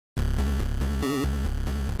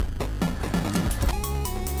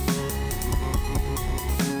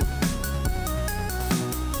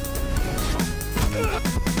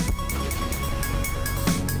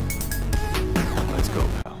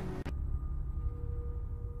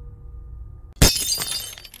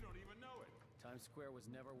square was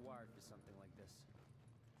never wired for something like this.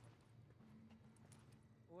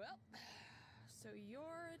 Well, so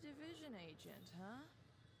you're a division agent, huh?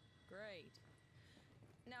 Great.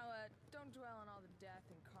 Now, don't dwell on all the death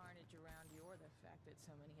and carnage around you, or the fact that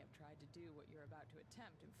so many have tried to do what you're about to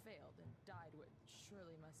attempt and failed and died what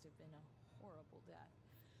surely must have been a horrible death.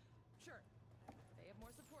 Sure, they have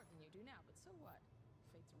more support than you do now, but so what?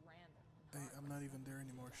 Fate's random. Hey, I'm not even there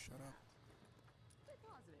anymore, shut up. Stay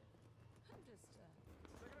positive. I'm just,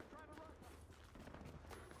 They're gonna try to run.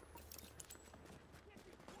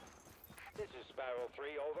 This is Sparrow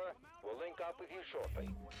 3, over. We'll link up with you shortly.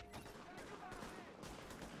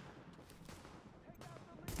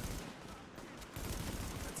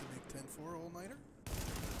 That's a big 10-4 all-nighter.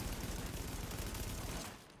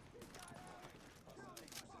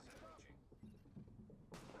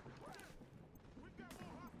 We've got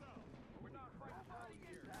more hostiles. We're not fighting pros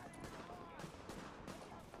here.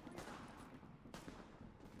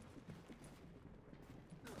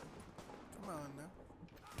 Come on now.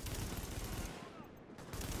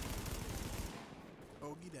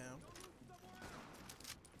 Bogey down.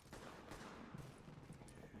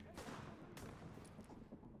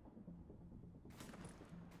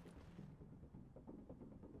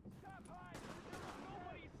 Stop hiding.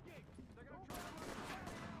 Nobody escaped. They're gonna try to run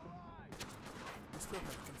us alive. We still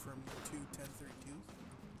have confirmed 2 10-32s.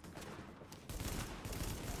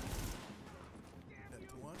 That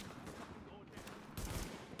to 1.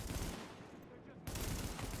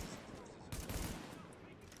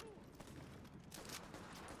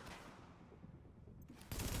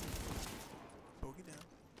 Bogey down.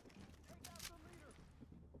 Take out the leader.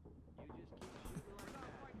 You just keep shooting like that. We're not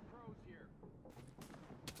fighting pros here.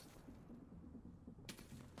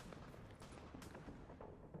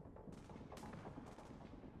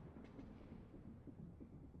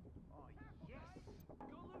 Oh yes!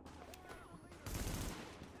 Go loot the leader.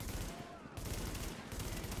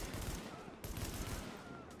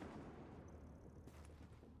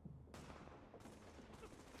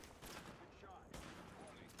 Good shot.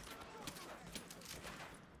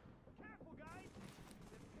 Careful, guys!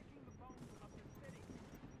 They're picking the bones from up the city.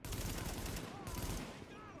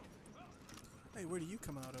 Hey, where do you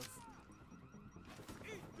come out of?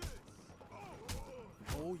 Eat this!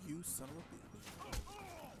 Oh, you son of a bitch.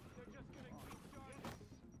 They're just gonna keep charging.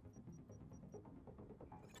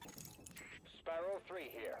 Sparrow 3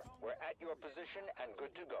 here. We're at your position and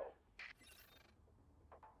good to go.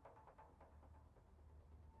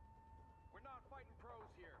 We're not fighting pros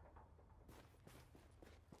here.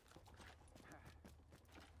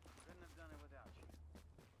 Couldn't have done it without you.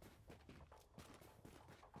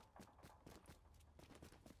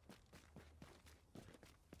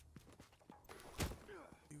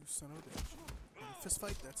 You son of a bitch. Fist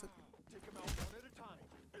fight, that's it. Take them out one at a time.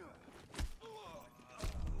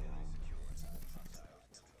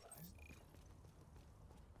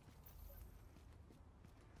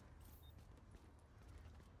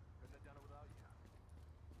 Couldn't have done it without you.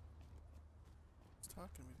 Who's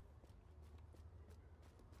talking to me?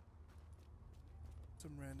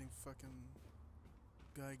 Some random fucking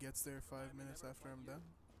guy gets there 5 minutes after I'm done.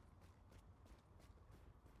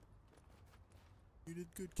 You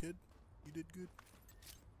did good, kid. You did good.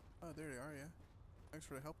 Oh, there they are, yeah. Thanks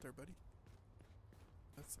for the help there, buddy.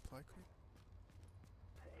 That's supply crate.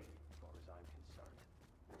 Hey, as far as I'm concerned.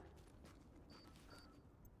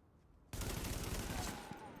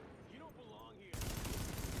 You don't belong here.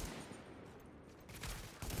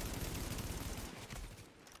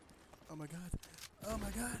 Oh my god. Oh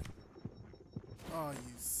my god. Oh,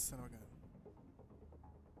 you son of a gun.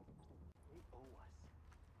 They owe us.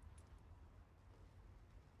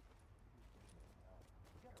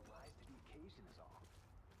 You gotta rise to the occasion is all.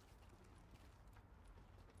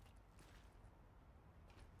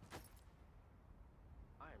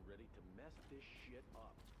 I am ready to mess this shit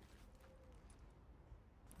up.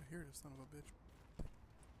 I hear this son of a bitch.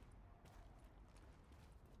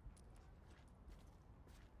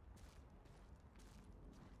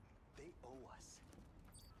 They owe us.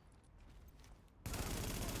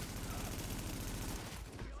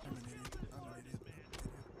 I'm an idiot. I'm an idiot.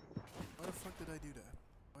 Why the fuck did I do that?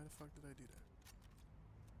 Why the fuck did I do that?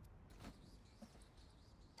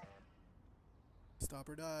 Stop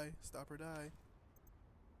or die. Stop or die.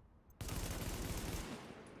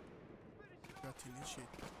 Got to initiate.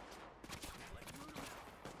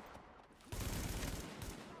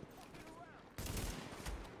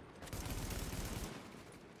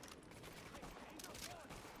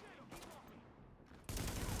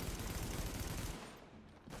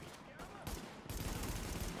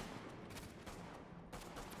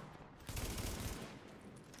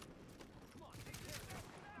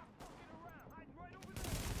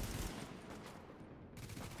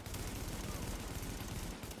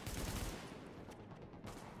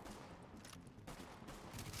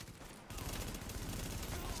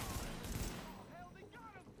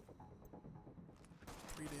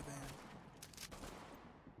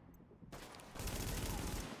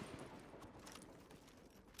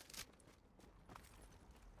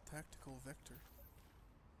 tactical vector.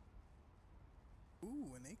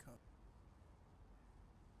 Ooh, an ACOG.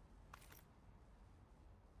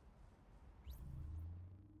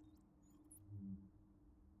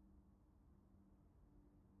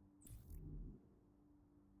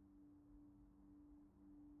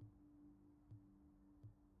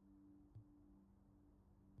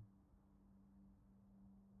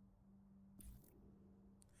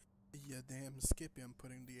 Yeah, damn Skippy, I'm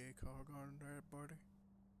putting the ACOG on there, buddy.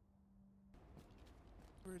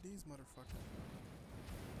 Where are these motherfuckers?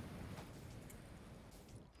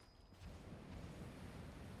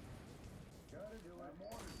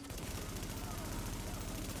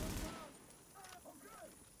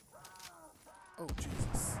 Oh,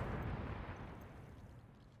 Jesus.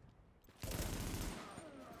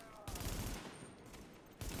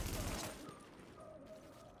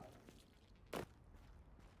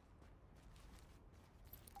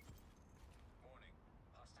 Warning.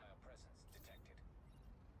 Hostile presence detected.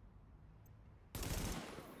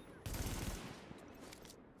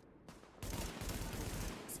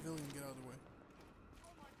 Civilian, get out of the way.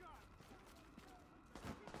 Oh my god!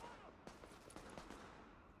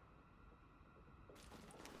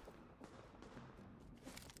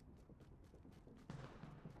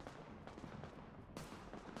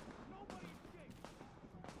 Nobody escaped!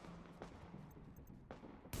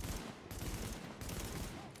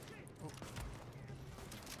 Oh,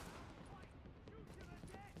 Shoot to the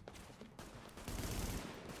dead!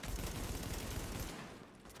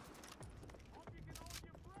 Hope you can hold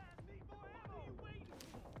your breath! Need more ammo! What are you waiting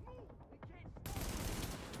for? Move! They can't stop us!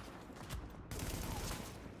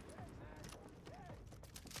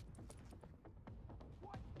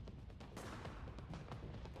 What?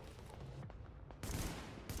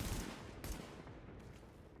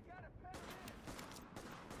 We gotta pen him in!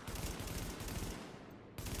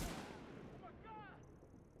 Oh my god!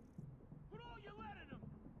 Put all your lead in him!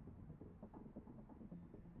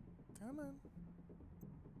 come on.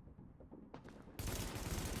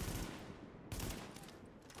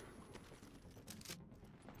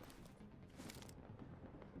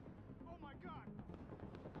 Oh my god!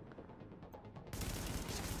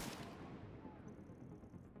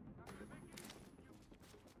 Not gonna make it easy for you.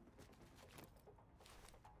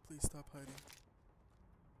 Please stop hiding.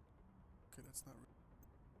 Okay, that's not real.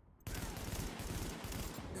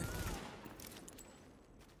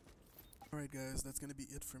 Alright guys, that's gonna be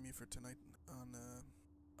it for me for tonight on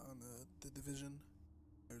The Division.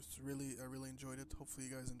 I really enjoyed it. Hopefully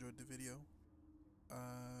you guys enjoyed the video.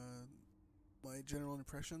 My general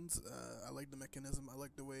impressions, I like the mechanism, I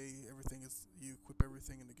like the way everything is, you equip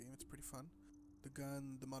everything in the game, it's pretty fun. The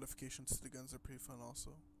gun, the modifications to the guns are pretty fun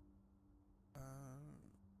also.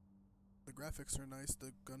 The graphics are nice,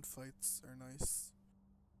 the gunfights are nice.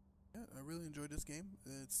 Yeah, I really enjoyed this game.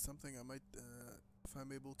 It's something I might, if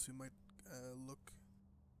I'm able to, might look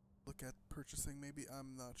at purchasing maybe.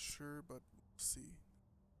 I'm not sure, but we'll see.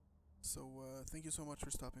 So thank you so much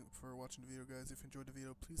for watching the video, guys. If you enjoyed the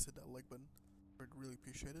video, please hit that like button. I'd really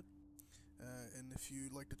appreciate it. And if you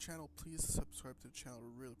like the channel, please subscribe to the channel.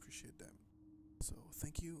 I really appreciate that. So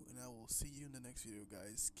thank you, and I will see you in the next video,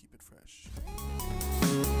 guys. Keep it fresh.